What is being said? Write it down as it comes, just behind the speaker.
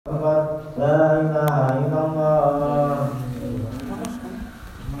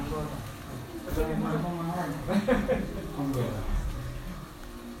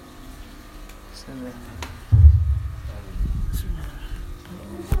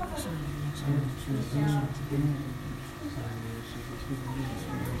Suhu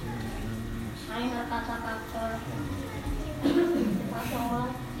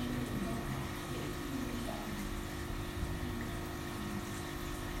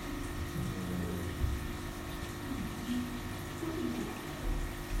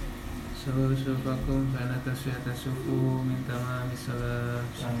sufakum karena tasfiyata sufu min tamami salat.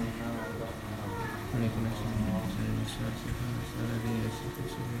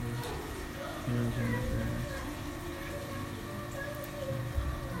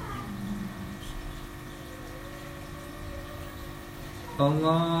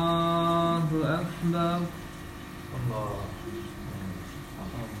 Allahu Akbar.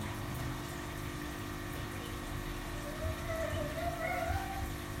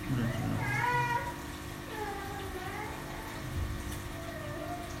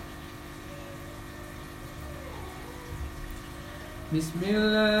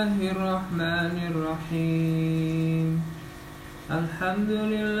 Bismillahirrahmanirrahim.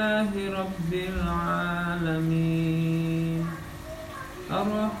 Alhamdulillahi Rabbil Alamin.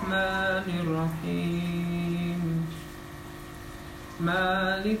 Ar-Rahmanir-Rahim.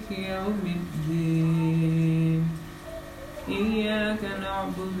 Maliki Yawmiddin. Iyyaka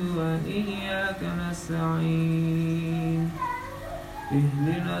na'budu wa iyyaka nasta'in.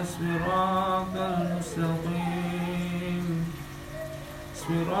 Ihdinas siratal mustaqim.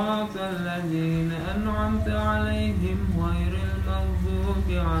 Siratal ladzina an'amta 'alaihim ghairil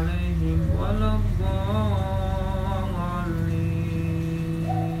maghdubi 'alaihim waladdallin.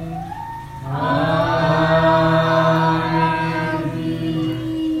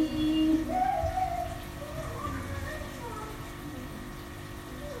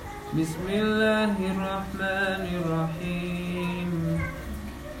 Bismillahirrahmanirrahim.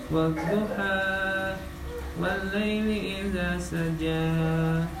 Wadduha wal-laili idza saja.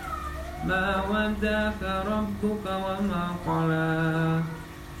 Ma waddaka rabbuka wa ma qala.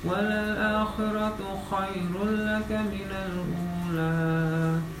 Walal akhiratu khairul laka minal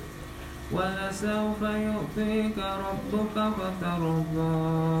ula. Walasawfa yu'tika rabbuka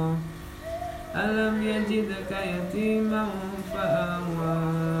fatarda. Alam yajidka yatiman fa'awa.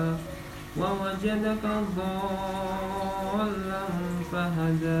 Wa wajadaka dhallan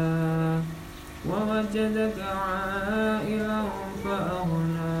fahada. Wa wajadaka 'ailan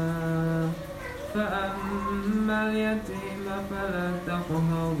fa'aghna. Fa'ammal yatima fala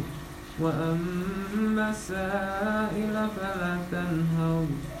taqhar. Wa amma as-sa'ila fala tanhar.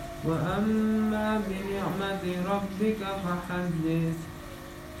 Wa amma bi ni'mati rabbika fahaddith.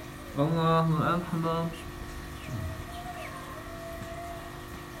 Allahu Akbar.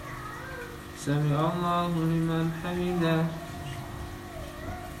 Sami Allahu liman hamidah.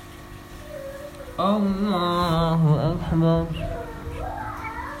 Allahu Akbar.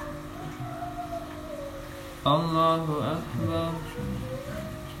 Allahu Akbar.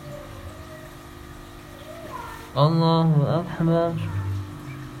 Allahu Akbar.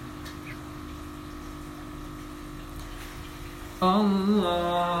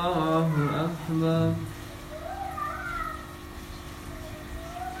 Allahu Akbar.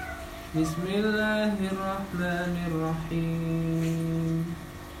 Bismillahirrahmanirrahim.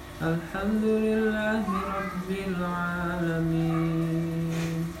 Alhamdulillahi Rabbil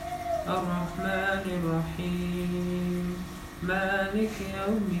Alamin. Ar-Rahmanir-Rahim. Maliki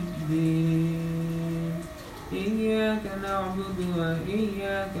Yawmiddin. Iyyaka na'budu wa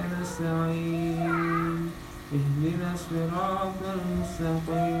iyyaka nasta'in. Ihdinas siratal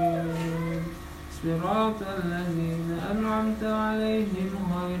mustaqim. Siratal ladzina an'amta 'alaihim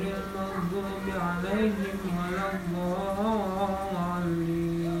ghairil maghdubi 'alaihim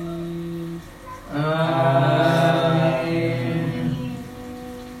waladdallin. Amin.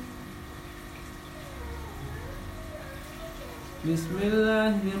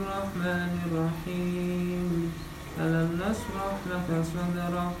 Bismillahirrahmanirrahim. Alam nasrah laka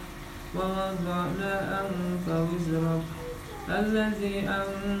sadrak. Wa wada'na anka wizrak. Alladzi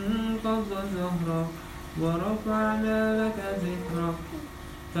anqadha dhahrak. Wa rafa'na laka dhikrak.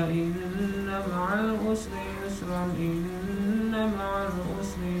 Fa inna ma'al usri yusran. Inna ma'al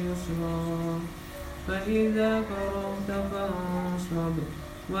usri yusran. Fa idza faragta fansab.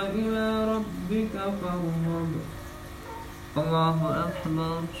 Wa ila rabbika farghab. Allahu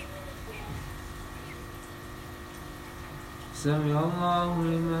Akbar. Sami Allahu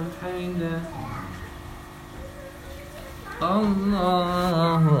liman hamidah.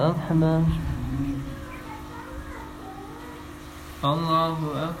 Allahu Akbar.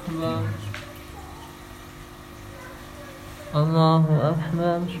 Allahu Akbar. Allahu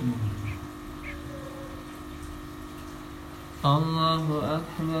Akbar. Allahu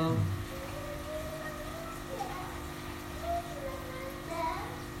Akbar.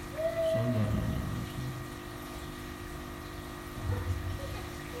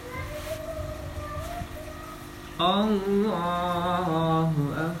 الله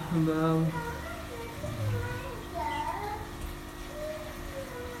أكبر.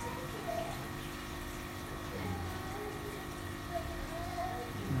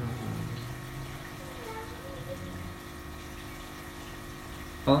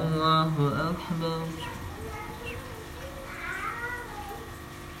 الله أكبر.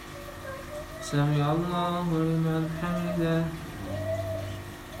 سمع الله لمن حمده.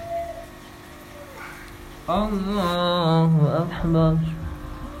 الله أكبر.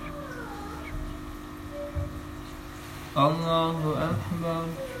 الله أكبر.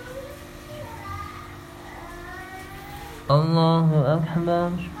 الله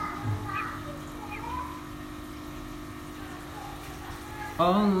أكبر.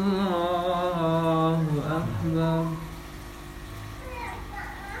 الله أكبر.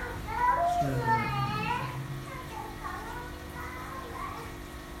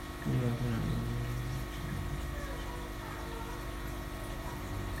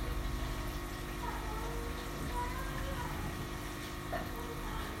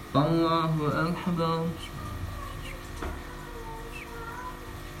 الله أكبر.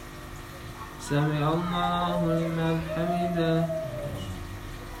 سمع الله لمن حمده.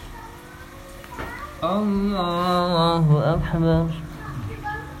 الله أكبر.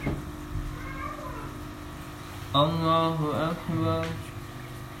 الله أكبر.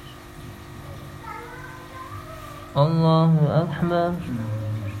 الله أكبر.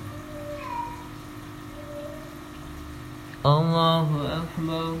 الله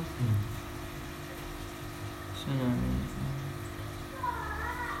أكبر. السلام عليكم.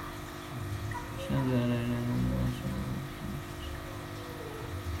 أشهد أن لا إله إلا الله.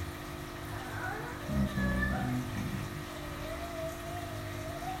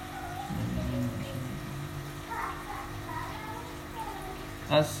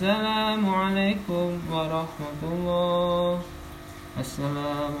 السلام عليكم ورحمة الله.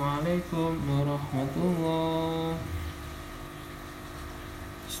 السلام عليكم ورحمة الله.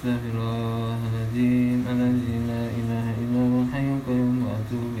 استغفر الله العظيم الذي لا إله إلا هو الحي القيوم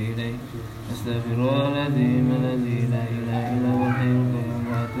وأتوب إليه. استغفر الله العظيم الذي لا إله إلا هو الحي القيوم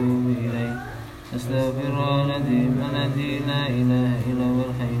وأتوب إليه. استغفر الله العظيم الذي لا إله إلا هو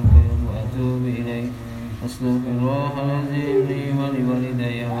الحي القيوم وأتوب إليه. أستغفر الله العظيم لي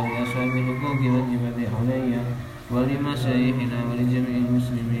ولوالدي ولأصحاب الحقوق والجبال علي ولمشايخنا ولجميع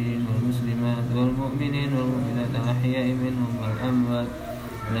المسلمين والمسلمات والمؤمنين والمؤمنات الأحياء منهم والأموات.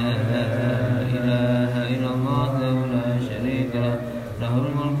 لا إله إلا الله له لا شريك له. له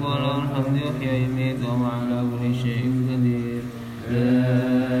الملك وله الحمد يحيي ويميت وهو على كل شيء قدير. لا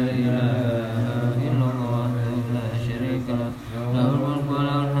إله إلا الله له لا شريك له. له الملك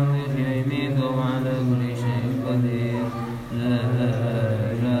وله الحمد يحيي ويميت وهو على كل شيء قدير. لا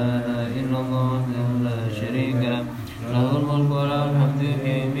إله إلا الله له لا شريك له. له الملك وله الحمد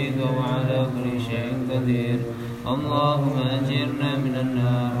يحيي ويميت وهو على كل شيء قدير. اللهم أجرنا من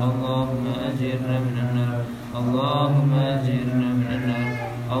النار. اللهم أجرنا من النار. اللهم أجرنا من النار.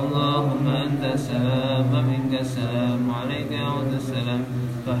 اللهم أنت السلام ومنك السلام وعليك يعود السلام.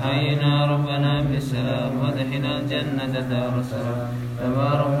 فحينا ربنا بالسلام وادخلنا الجنة دار السلام.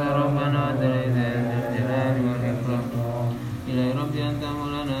 تبارك ربنا وتعالى ذا الجلال والإكرام. إلى رب أنت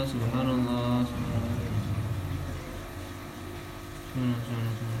مولانا. سبحان الله.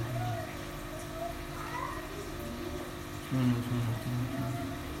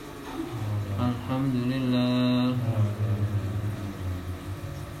 الحمد لله.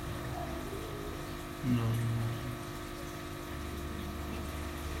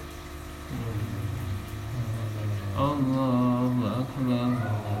 الله أكبر.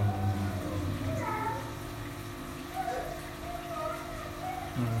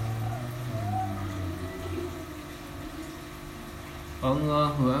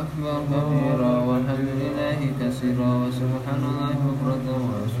 الله أكبر كبيرا والحمد لله كثيرا وسبحان الله بكرة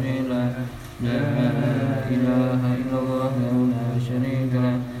وأصيلا. لا إله إلا الله له لا شريك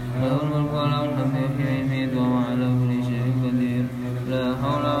له. له الملك وله الحمد يحيي ويميت وهو على كل شيء قدير. لا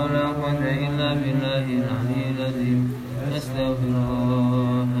حول ولا قوة إلا بالله العلي العظيم. أستغفر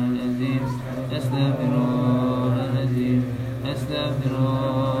الله العظيم. أستغفر الله العظيم. أستغفر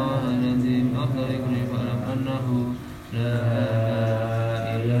الله العظيم. أفضل ذكر فاعلم أنه لا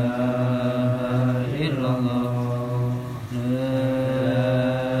إله إلا الله. لا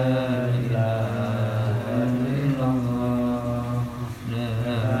إله إلا الله. لا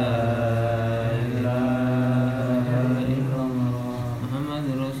إله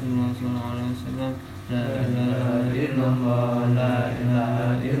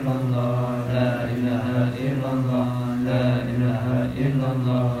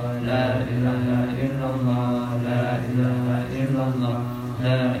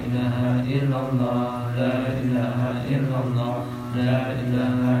لا إله إلا الله لا إله إلا الله لا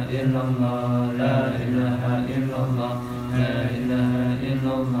إله إلا الله لا إله إلا الله لا إله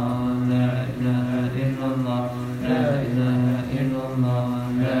إلا الله لا إله إلا الله لا إله إلا الله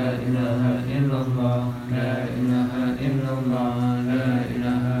لا إله إلا الله لا إله إلا الله لا إله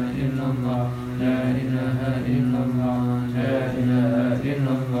إلا الله لا إله إلا الله لا إله إلا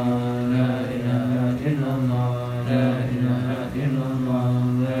الله لا إله إلا الله لا إله إلا الله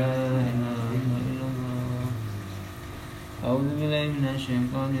لا إله إلا الله. أعوذ بالله من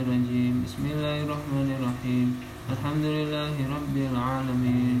الشيطان الرجيم. بسم الله الرحمن الرحيم. الحمد لله رب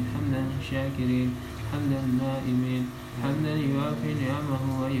العالمين حمدا شاكرين حمدا نائمين حمدا يوافي نعمه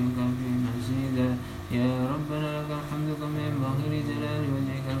ويكافي مزيدا. يا ربنا لك الحمد كما ينبغي لجلال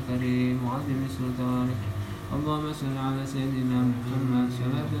وجهك الكريم وعظيم سلطانك. اللهم صل على سيدنا محمد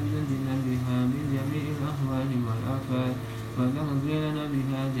صلاة تنجينا بها من جميع الأهوال والآفات وتقضي لنا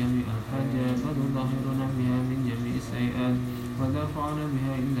بها جميع الحاجات وتطهرنا بها من جميع السيئات وترفعنا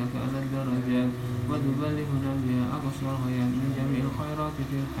بها عندك على الدرجات وتبلغنا بها أقصى الغايات من جميع الخيرات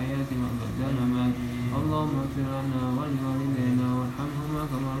في الحياة وبعد الممات. اللهم اغفر لنا ولوالدينا وارحمهما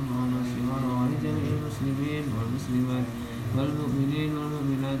كما ربونا صغارا ولجميع المسلمين والمسلمات والمؤمنين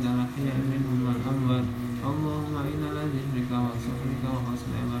والمؤمنات الأحياء منهم والأموات. اللهم إنا على ذكرك وشكرك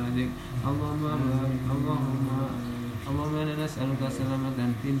وحسن عبادتك. اللهم إنا نسألك سلامة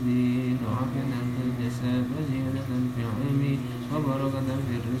في الدين وعافية في الجسد وزيادة في العلم وبركة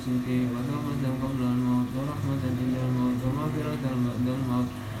في الرزق وتوبة قبل الموت ورحمة عند الموت ومغفرة بعد الموت.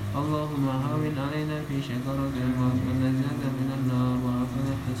 اللهم هون علينا في شكرة الموت والنجاة من النار وعافية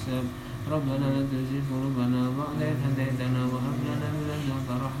الحساب. ربنا لا تزغ قلوبنا بعد إذ هديتنا وهب لنا من لدنك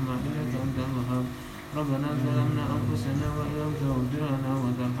رحمة إنك أنت الوهاب. ربنا ظلمنا أنفسنا وإن لم تغفر لنا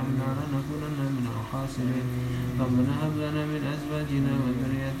وترحمنا لنكونن من الخاسرين. ربنا هب لنا من أزواجنا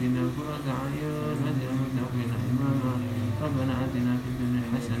وذرياتنا قرة أعين واجعلنا للمتقين إماما. ربنا آتنا في الدنيا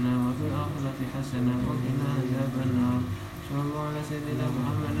حسنة وفي الآخرة حسنة وقنا عذاب النار. صلى الله على سيدنا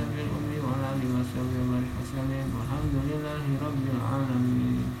محمد النبي الأمي وعلى آله وصحبه وبارك وسلم والحمد لله رب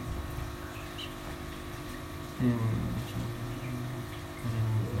العالمين. صلوا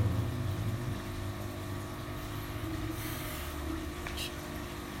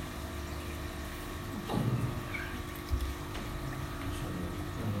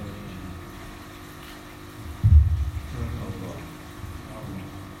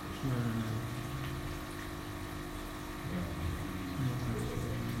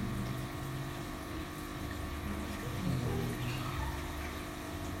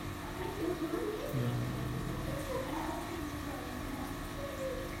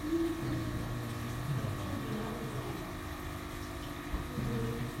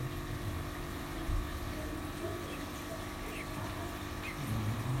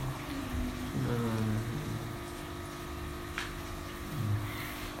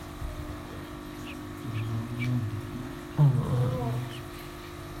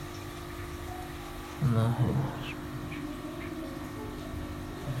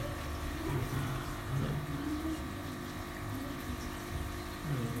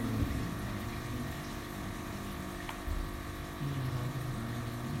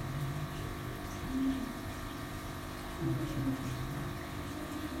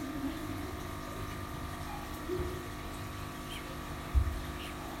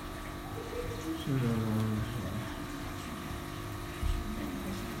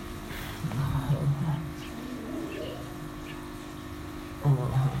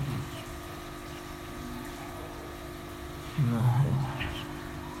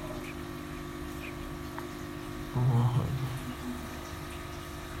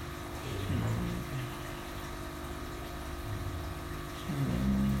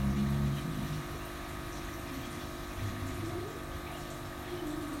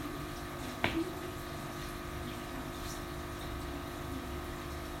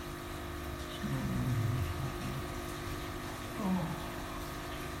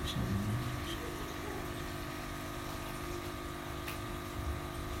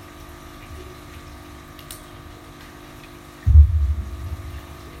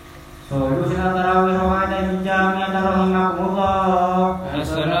tarawih rakaat jami'ah rahimakumullah.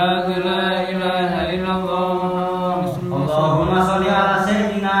 As-salatu la ilaha illallah. Allahumma sholli ala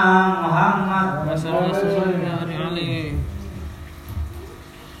sayyidina Muhammad wa sallallahu alaihi.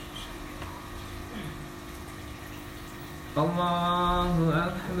 Allahu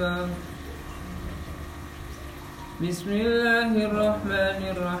akbar.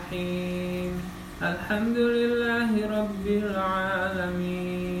 Bismillahirrahmanirrahim. Alhamdulillahi rabbil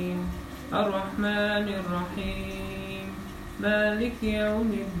alamin. Ar-Rahmanir Rahim. مالك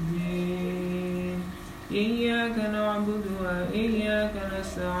يوم الدين إياك نعبد وإياك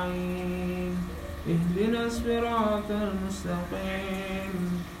نستعين اهدنا الصراط المستقيم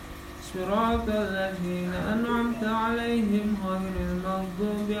صراط الذين أنعمت عليهم غير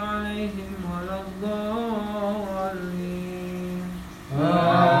المغضوب عليهم ولا الضالين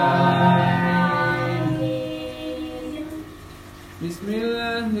آمين. بسم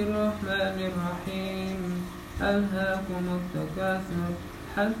الله الرحمن الرحيم ألهاكم التكاثر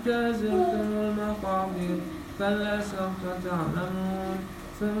حتى زرتم المقابر كلا سوف تعلمون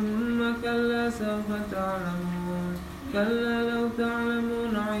ثم كلا سوف تعلمون كلا لو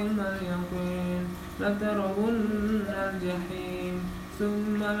تعلمون علم اليقين لترون الجحيم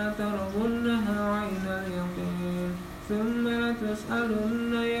ثم لترونها عين اليقين ثم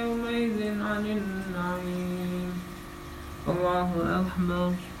لتسألن يومئذ عن النعيم. الله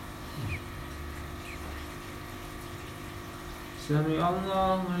أكبر. سمع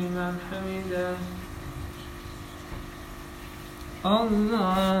الله لمن حمده.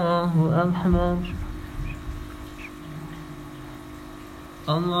 الله أكبر.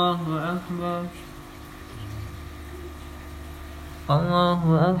 الله أكبر. الله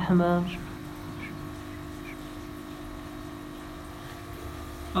أكبر.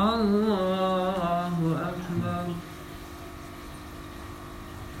 الله أكبر.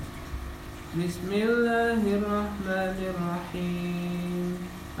 بسم الله الرحمن الرحيم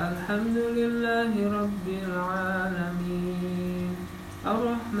الحمد لله رب العالمين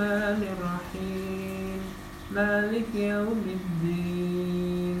الرحمن الرحيم مالك يوم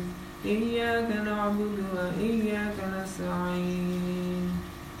الدين إياك نعبد وإياك نستعين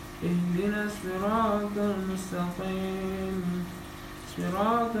اهدنا الصراط المستقيم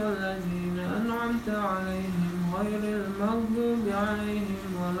صراط الذين أنعمت عليهم غير المغضوب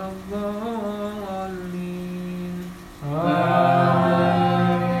عليهم ولا الضالين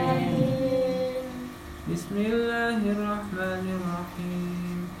آمين. بسم الله الرحمن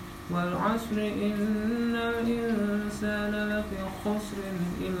الرحيم والعصر إن الإنسان لفي خسر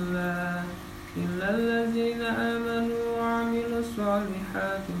إلا الذين آمنوا وعملوا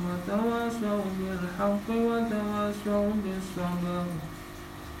الصالحات وتواصوا بالحق وتواصوا بالصبر.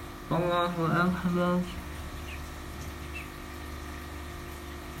 الله أكبر.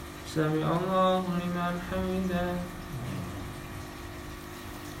 سمع الله لمن حمده.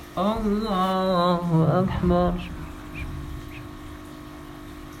 الله أكبر.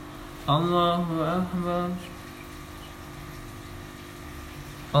 الله أكبر.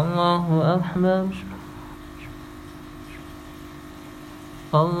 الله أكبر.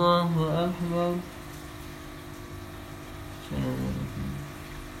 الله أكبر.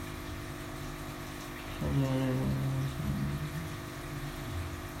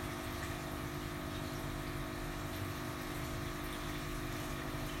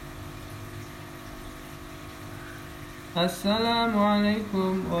 السلام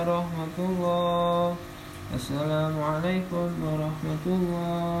عليكم ورحمة الله. السلام عليكم ورحمة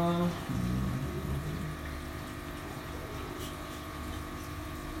الله.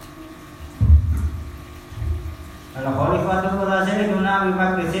 Al-Khalifatu Sayyidina Abu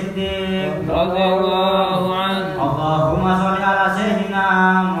Bakr Siddiq radhiyallahu anhu. Allahumma sholli ala Sayyidina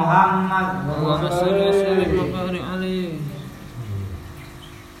Muhammad. Allahumma sholli wa sallim wa barik alaihi.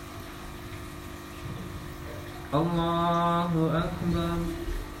 Allahu akbar.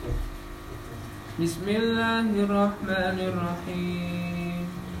 Bismillahirrahmanirrahim.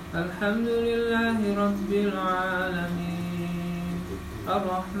 Alhamdulillahi rabbil alamin.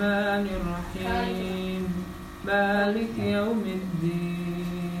 Ar-Rahmanir Rahim. مالك يوم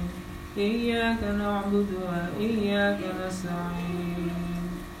الدين إياك نعبد وإياك نستعين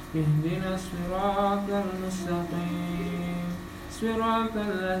اهدنا الصراط المستقيم صراط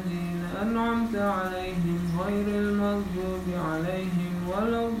الذين أنعمت عليهم غير المغضوب عليهم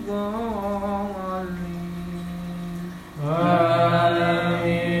ولا الضالين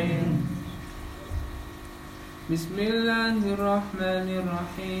آمين. بسم الله الرحمن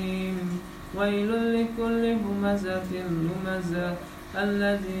الرحيم ويل لكل همزة لمزة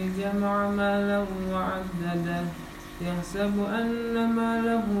الذي جمع ماله وعدده يحسب أن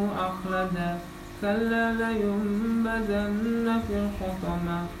ماله أخلده كلا لينبذن في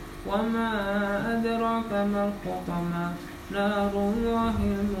الحطمة وما أدراك ما الحطمة نار الله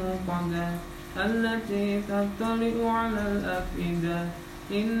الموقدة التي تطلع على الأفئدة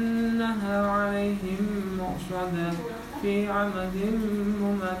إنها عليهم مؤصدة في عمد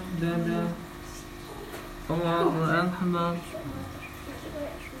ممددة. الله أكبر.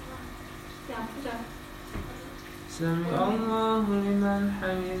 سمع الله لمن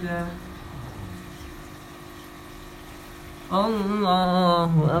حمده.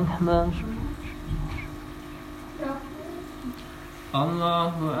 الله أكبر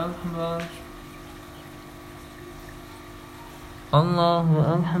الله أكبر الله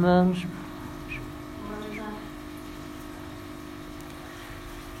أكبر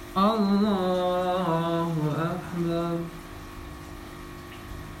الله أكبر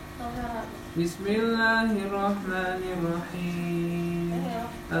بسم الله الرحمن الرحيم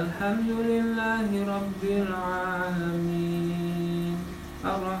الحمد لله رب العالمين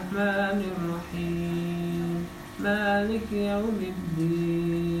الرحمن الرحيم مالك يوم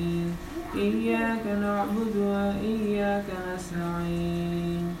الدين إياك نعبد وإياك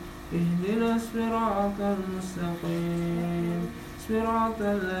نستعين اهدنا الصراط المستقيم صراط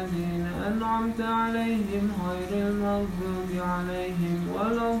الذين أنعمت عليهم غير المغضوب عليهم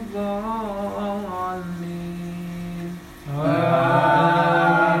ولا الضالين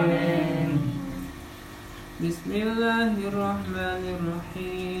آمين. بسم الله الرحمن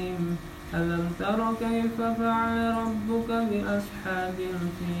الرحيم ألم تر كيف فعل ربك بأصحاب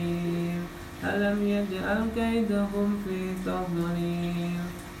الفيل ألم يجعل كيدهم في تضليل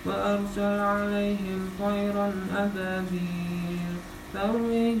وأرسل عليهم طيرا أبابيل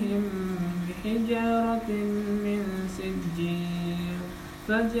ترميهم بحجارة من سجيل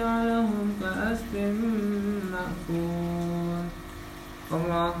فجعلهم كعصف مأكول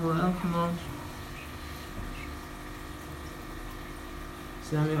الله أكبر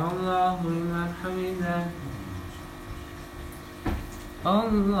سمع الله لمن حمده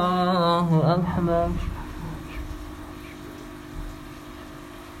الله أكبر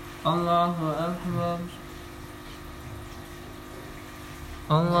الله أكبر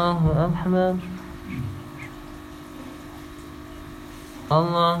الله أكبر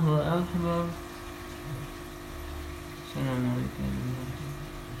الله أكبر السلام عليكم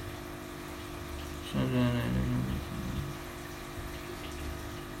السلام عليكم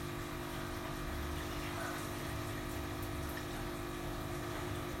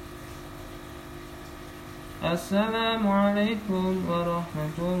السلام عليكم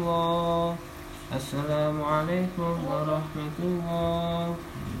ورحمة الله السلام عليكم ورحمة الله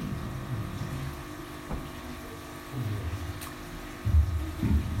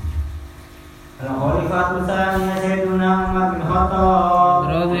الخليفة الثاني سيدنا عمر بن الخطاب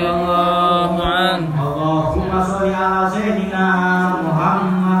رضي الله عنه اللهم صل على سيدنا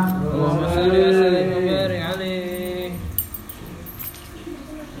محمد اللهم صل وسلم وبارك عليه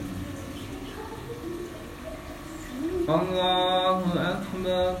الله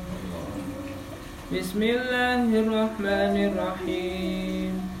أكبر بسم الله الرحمن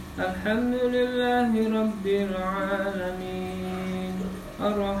الرحيم الحمد لله رب العالمين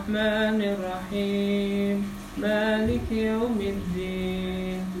الرحمن الرحيم مالك يوم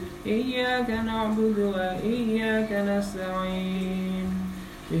الدين إياك نعبد وإياك نستعين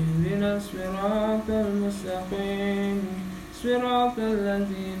اهدنا الصراط المستقيم صراط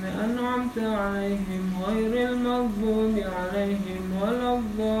الذين أنعمت عليهم غير المغضوب عليهم ولا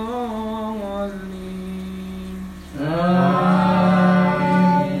الضالين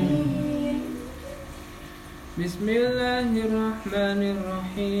آمين. بسم الله الرحمن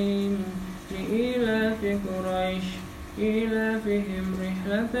الرحيم لإيلاف قريش إيلافهم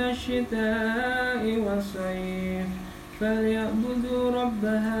رحلة الشتاء والصيف فليعبدوا رب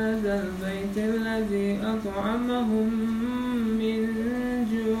هذا البيت الذي أطعمهم من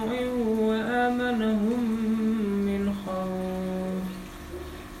جوع وآمنهم من خوف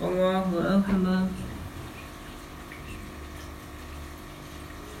الله أكبر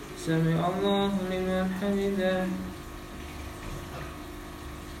سمع الله لمن حمده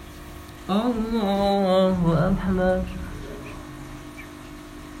الله أكبر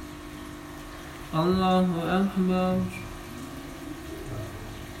الله أكبر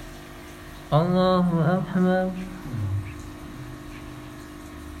الله أكبر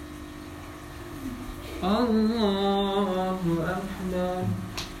الله أكبر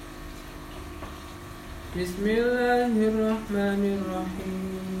بسم الله الرحمن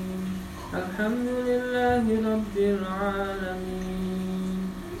الرحيم الحمد لله رب العالمين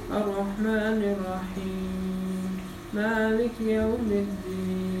الرحمن الرحيم مالك يوم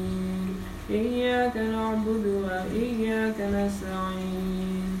الدين إياك نعبد وإياك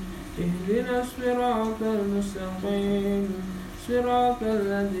نستعين اهدنا الصراط المستقيم صراط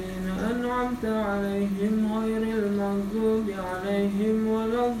الذين أنعمت عليهم غير المغضوب عليهم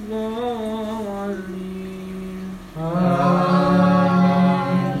ولا الضالين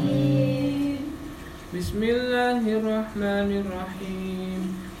آمين. بسم الله الرحمن الرحيم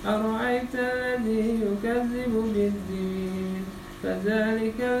أرأيت الذي يكذب بالدين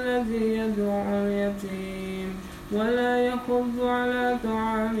فذلك الذي يدعو اليتيم ولا يحض على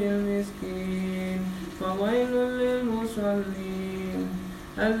طعام المسكين فويل للمصلين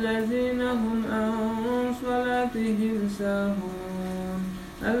الذين هم عن صلاتهم ساهون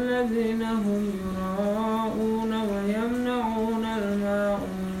الذين هم يراءون ويمنعون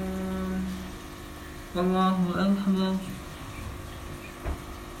الماعون. الله أكبر.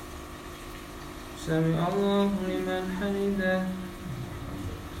 سمع الله لمن حمده.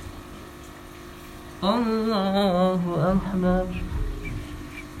 الله أكبر.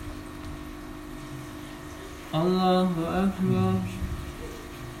 الله أكبر.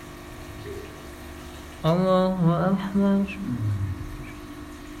 الله أكبر.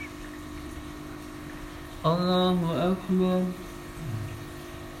 الله أكبر.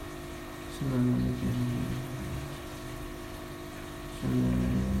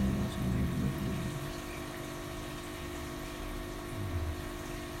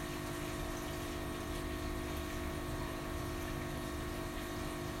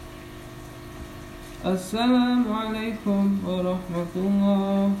 السلام عليكم ورحمة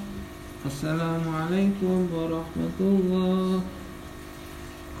الله. السلام عليكم ورحمة الله.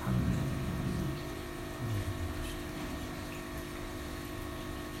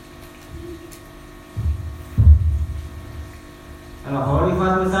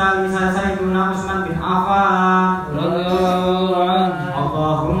 Al-Khalifatu Salisa Sayyiduna Utsman bin Affan radhiyallahu anhu.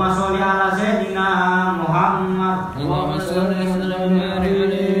 Allahumma sholli ala Sayyidina Muhammad. Allahumma sholli wa sallim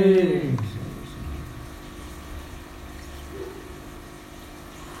alaihi.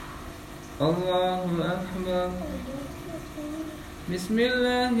 Allahu akbar.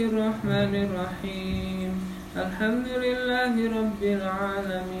 Bismillahirrahmanirrahim. Alhamdulillahi rabbil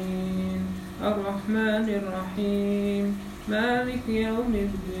alamin. Ar-Rahmanir Rahim. مالك يوم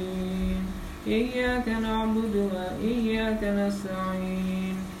الدين. إياك نعبد وإياك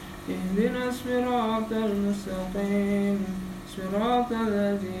نستعين. اهدنا الصراط المستقيم صراط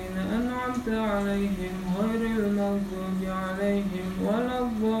الذين أنعمت عليهم غير المغضوب عليهم ولا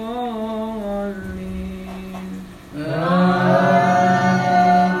الضالين. آمين.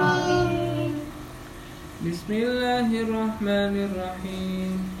 بسم الله الرحمن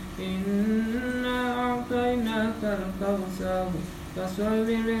الرحيم. إنا أعطيناك الكوثر فصل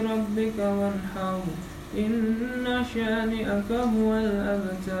لربك وانحر إن شانئك هو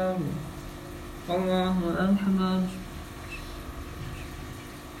الأبتر. الله أكبر.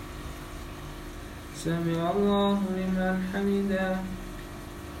 سمع الله لمن حمده.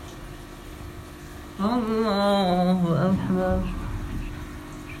 الله أكبر.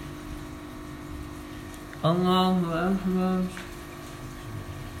 الله أكبر.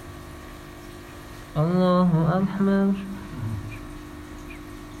 الله أكبر.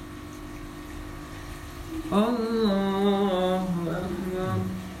 الله أكبر.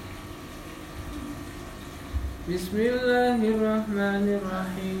 بسم الله الرحمن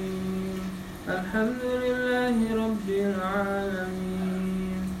الرحيم. الحمد لله رب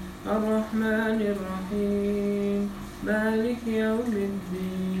العالمين. الرحمن الرحيم. مالك يوم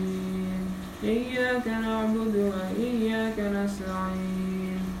الدين. إياك نعبد وإياك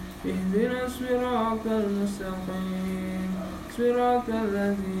نستعين. اهدنا الصراط المستقيم صراط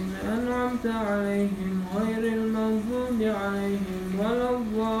الذين أنعمت عليهم غير المغضوب عليهم ولا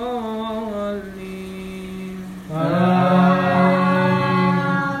الضالين. آمين.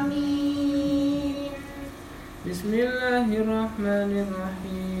 بسم الله الرحمن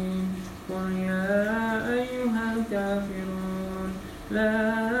الرحيم. قل يا أيها الكافرون لا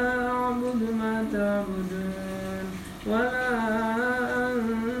أعبد ما تعبدون ولا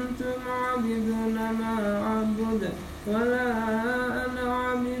أنتم عابدون ما أعبد ولا أنا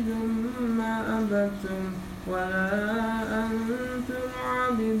عابد ما عبدتم ولا أنتم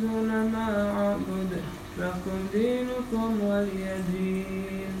عابدون ما أعبد لكم دينكم ولي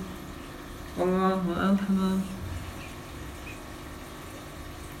دين. الله أكبر.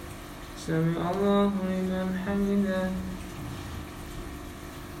 سمع الله لمن حمده.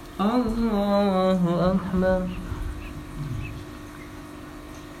 الله أكبر.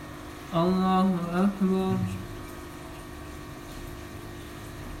 الله أكبر.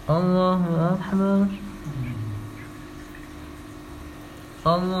 الله أكبر.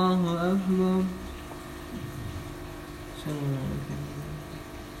 الله أكبر.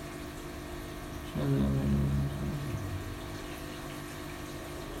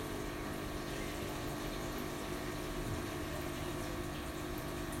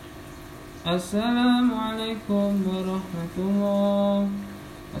 السلام عليكم ورحمة الله.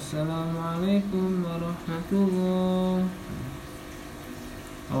 السلام عليكم ورحمة الله.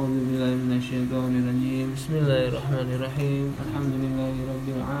 أعوذ بالله من الشيطان الرجيم. بسم الله الرحمن الرحيم. الحمد لله رب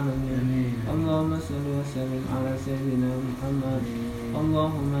العالمين. اللهم صل وسلم على سيدنا محمد.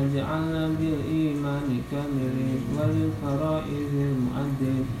 اللهم اجعلنا بالإيمان كاملين وللفرائض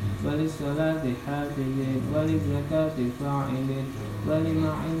المؤدين وللصلاة حافظين وللزكاة فاعلين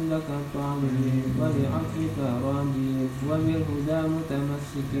ولما عندك طالبين ولعفوك راجين وبالهدى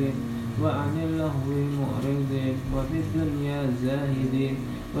متمسكين وعن اللهو معرضين وفي الدنيا زاهدين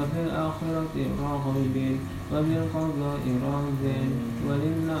وفي الآخرة راغبين وبالقضاء راضين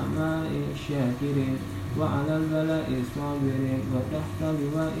وللنعماء شاكرين وعلى البلاء صابرين وتحت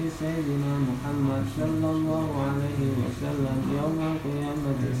لواء سيدنا محمد صلى الله عليه وسلم يوم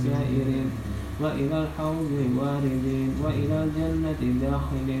القيامة سائرين وإلى الحوض واردين وإلى الجنة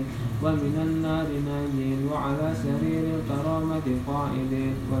داخلين ومن النار ناجين وعلى سرير الكرامة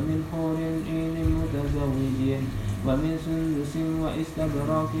قائدين ومن حور عين متزوجين ومن سندس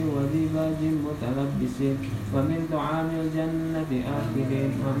واستبراق وديباج متلبسين ومن طعام الجنة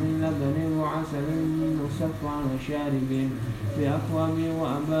آكلين ومن لبن وعسل مصفى شاربين بأكواب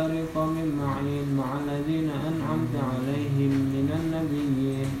وأبارق من معين مع الذين أنعمت عليهم من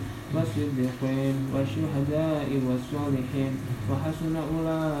النبيين والصديقين والشهداء والصالحين وحسن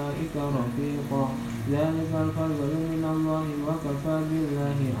أولئك رفيقا ذلك الفضل من الله وكفى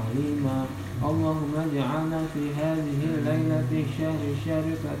بالله عليما. اللهم اجعلنا في هذه الليلة الشهر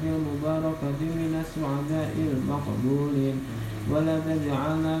الشريفة المباركة من السعداء المقبولين ولا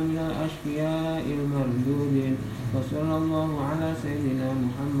تجعلنا من الأشقياء المردودين. وصلى الله على سيدنا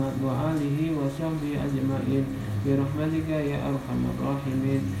محمد وآله وصحبه أجمعين برحمتك يا أرحم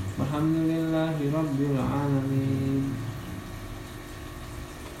الراحمين والحمد لله رب العالمين.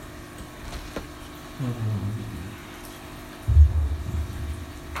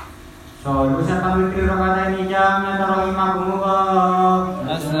 Soal beserta witir rakaat ini jamnya tarawih makmumah.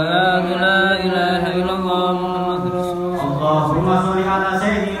 Asyhadu la ilaha illallah Muhammadur Rasulullah. Allahumma sholli ala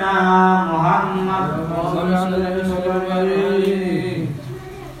sayyidina Muhammad.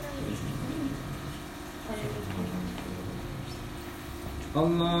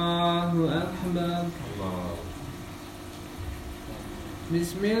 Allahu Akbar.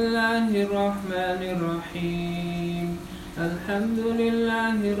 Bismillahirrahmanirrahim.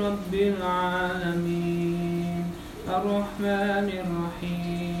 Alhamdulillahi Rabbil Alamin.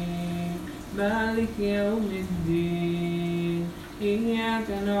 Ar-Rahmanir-Rahim. Malik Yawmiddin.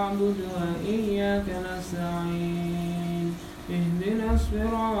 Iyyaka na'budu wa iyyaka nasta'in. Ihdinas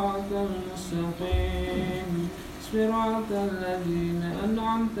siratal mustaqim. Siratal ladzina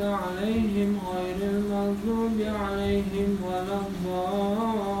an'amta 'alaihim ghairil maghdubi 'alaihim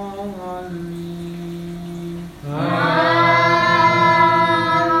waladdallin.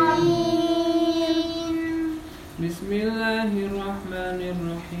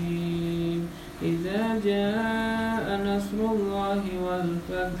 Bismillahirrahmanirrahim. Idza jaa'a nasrullahi wal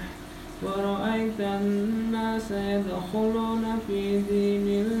fath wa ra'aitan nasa yadkhuluna fi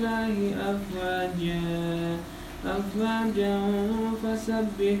dinillahi afwajan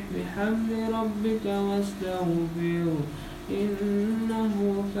fasabbih bihamdi rabbika wastaghfirhu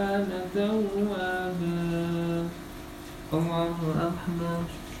innahu kana tawwaba. Allahu Akbar.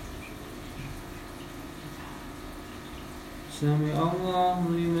 Sami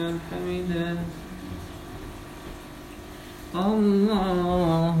Allahu liman hamidah.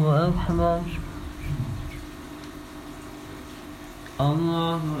 Allahu Akbar.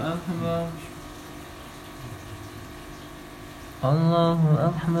 Allahu Akbar. Allahu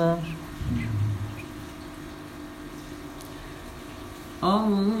Akbar.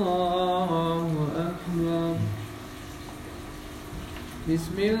 Allahu Akbar.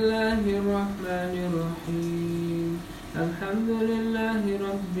 Bismillahirrahmanirrahim. Alhamdulillahi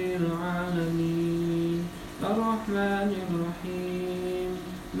Rabbil Alamin. Ar-Rahmanir-Rahim.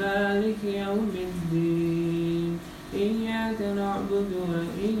 Maliki Yawmiddin. Iyyaka na'budu wa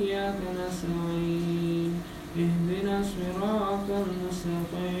iyyaka nasta'in. Ihdinas siratal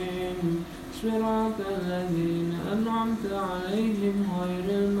mustaqim. Siratal ladzina an'amta 'alaihim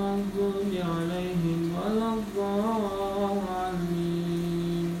ghairil maghdubi 'alaihim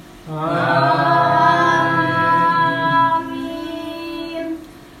waladdallin. Amin.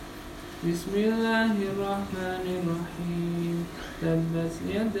 Bismillahirrahmanirrahim. Tabbat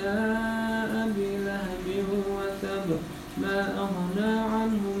yada abi lahabin wa tab. Ma aghna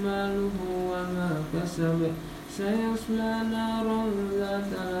 'anhu maluhu wa ma kasab. Sayasla naran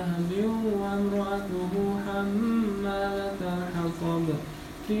dhata lahabin wa imra'atuhu hammalatal hatab.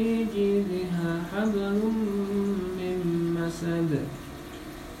 Fi jidha hablum min masad.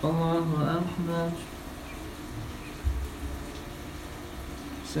 Allahu Akbar.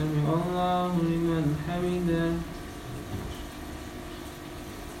 سمع الله لمن حمده.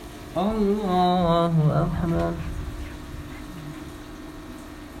 الله أكبر.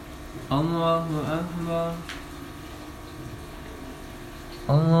 الله أكبر.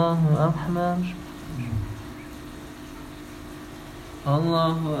 الله أكبر.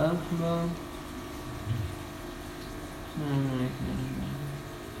 الله أكبر. السلام عليكم.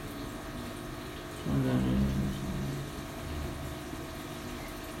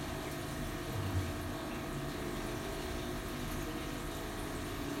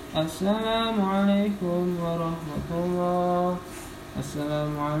 السلام عليكم ورحمة الله.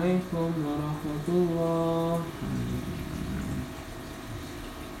 السلام عليكم ورحمة الله.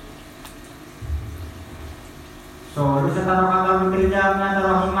 Sore setara kata witir jamnya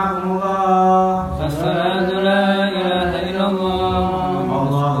rahimakumullah. Assalatu la ilaha illallah.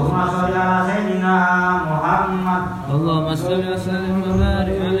 Allahumma sholli ala sayyidina Muhammad. Allahumma sholli wa sallim wa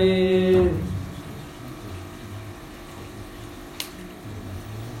barik alaihi.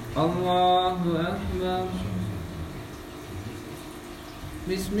 Allahu akbar.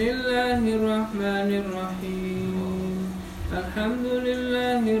 Bismillahirrahmanirrahim.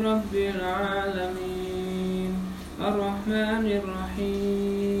 Alhamdulillahi rabbil alamin. الرحمن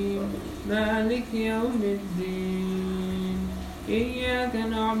الرحيم مالك يوم الدين إياك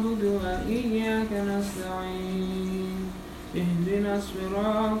نعبد وإياك نستعين اهدنا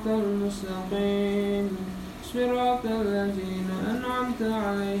الصراط المستقيم صراط الذين أنعمت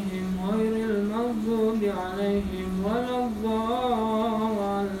عليهم غير المغضوب عليهم ولا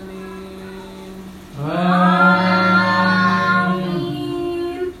الضالين.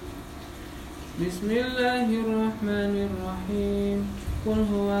 بسم الله الرحمن الرحيم. قل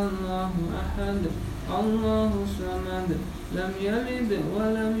هو الله أحد الله الصمد لم يلد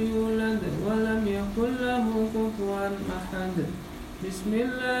ولم يولد ولم يكن له كفوا أحد. بسم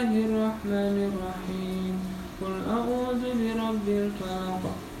الله الرحمن الرحيم. قل أعوذ برب الفلق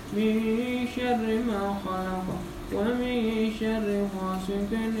من شر ما خلق ومن شر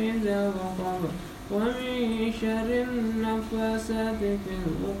غاسق إذا وقب ومن شر النفاسات في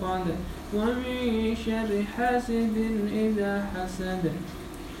العقد ومن شر حاسد إذا حسد.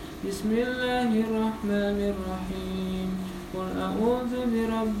 بسم الله الرحمن الرحيم. قل أعوذ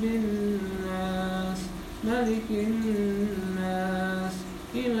برب الناس ملك الناس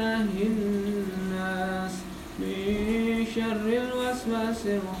إله الناس من شر الوسواس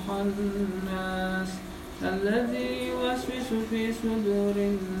الخناس الذي يوسوس في صدور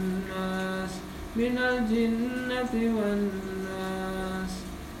الناس من الجنة والناس.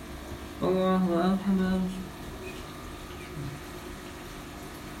 الله أكبر.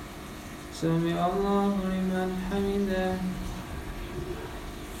 سمع الله لمن حمده.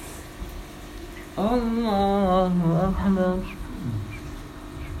 الله أكبر.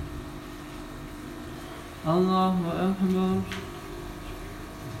 الله أكبر.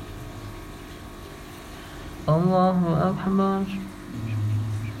 الله أكبر.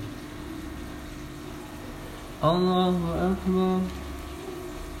 الله أكبر.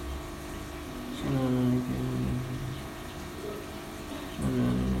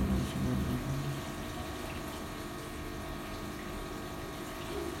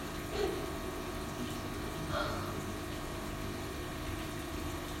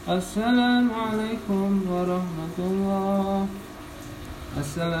 السلام عليكم ورحمة الله.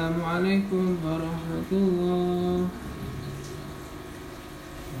 السلام عليكم ورحمة الله.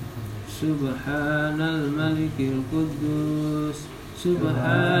 سبحان الملك القدوس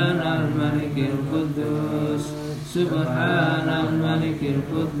سبحان الملك القدوس سبحان الملك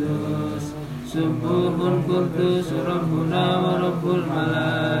القدوس سبوح القدوس ربنا ورب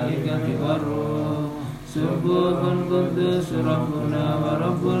الملائكة والروح سبوح القدوس ربنا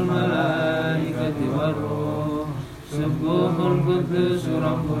ورب الملائكة والروح سبوح القدوس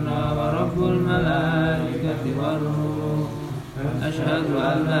ربنا ورب الملائكة والروح. أشهد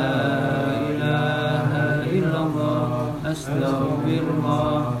أن لا إله إلا الله أستغفر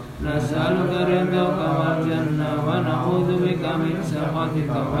الله. نسألك رضاك والجنة ونعوذ بك من سخطك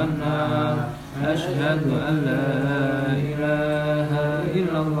والنار. أشهد أن لا إله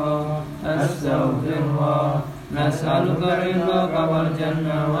إلا الله أستغفر الله. نسألك رضاك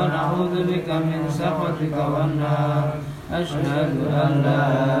والجنة ونعوذ بك من سخطك والنار. أشهد أن لا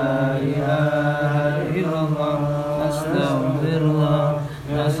إله إلا الله أستغفر الله.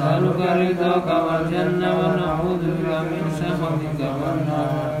 نسألك رضاك والجنة ونعوذ بك من سخطك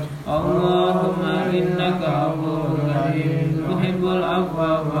والنار. اللهم إنك عفو كريم تحب العفو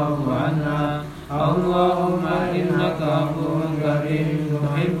فاعف عنا. اللهم إنك عفو كريم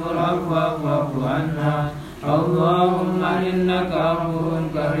تحب العفو فاعف عنا. اللهم إنك عفو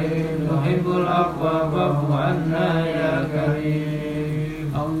كريم الحق فاعف عنا يا كريم.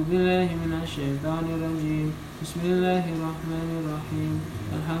 أعوذ بالله من الشيطان الرجيم. بسم الله الرحمن الرحيم.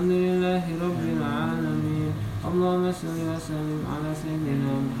 الحمد لله رب العالمين. اللهم صل وسلم على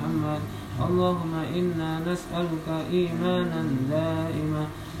سيدنا محمد. اللهم إنا نسألك إيمانا دائما،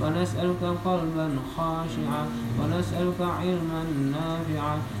 ونسألك قلبا خاشعا، ونسألك علما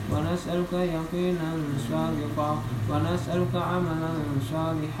نافعا، ونسألك يقينا صادقا، ونسألك عملا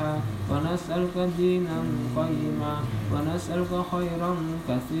صالحا، ونسألك دينا قيما، ونسألك خيرا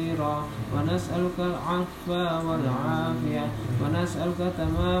كثيرا، ونسألك العفو والعافية، ونسألك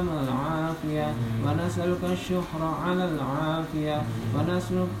تمام العافية، ونسألك الشكر على العافية،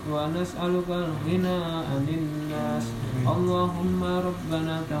 ونسألك الغنى عن الناس. اللهم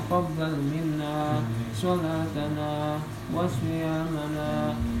ربنا تقبل منا صلاتنا وصيامنا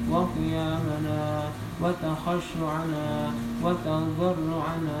وقيامنا وتخشعنا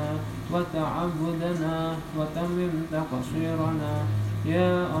وتضرعنا وتعبدنا وتمم تقصيرنا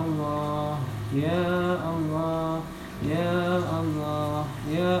يا الله يا الله يا الله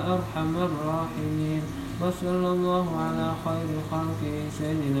يا أرحم الراحمين. وصلى الله على خير خلقه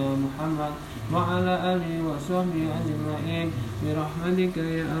سيدنا محمد وعلى آله وصحبه أجمعين برحمتك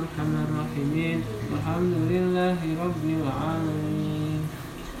يا أرحم الراحمين. والحمد لله رب العالمين.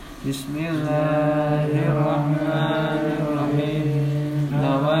 بسم الله الرحمن الرحيم.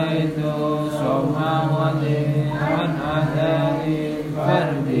 نويت صوم غد عن أداء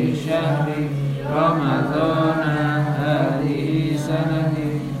فرد شهر رمضان هذه سنتي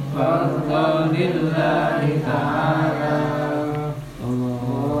فرضا لله تعالى.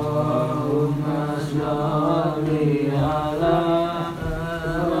 اللهم صل على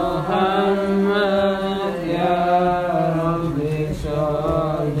محمد يا رب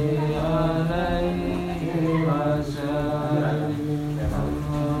صل عليه وسلم.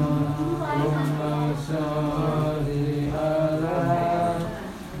 اللهم صل على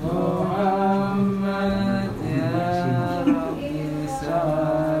محمد يا رب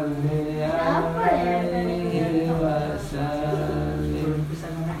صل عليه وسلم.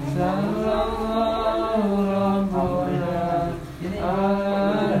 صلى الله ربنا على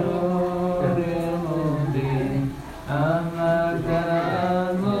نور المبين أحمد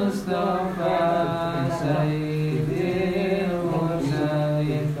المصطفى سيد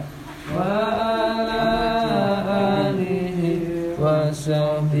المرسلين وعلى آله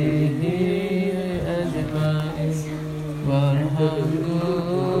وصحبه أجمعين. والحمد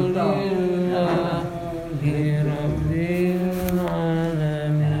لله رب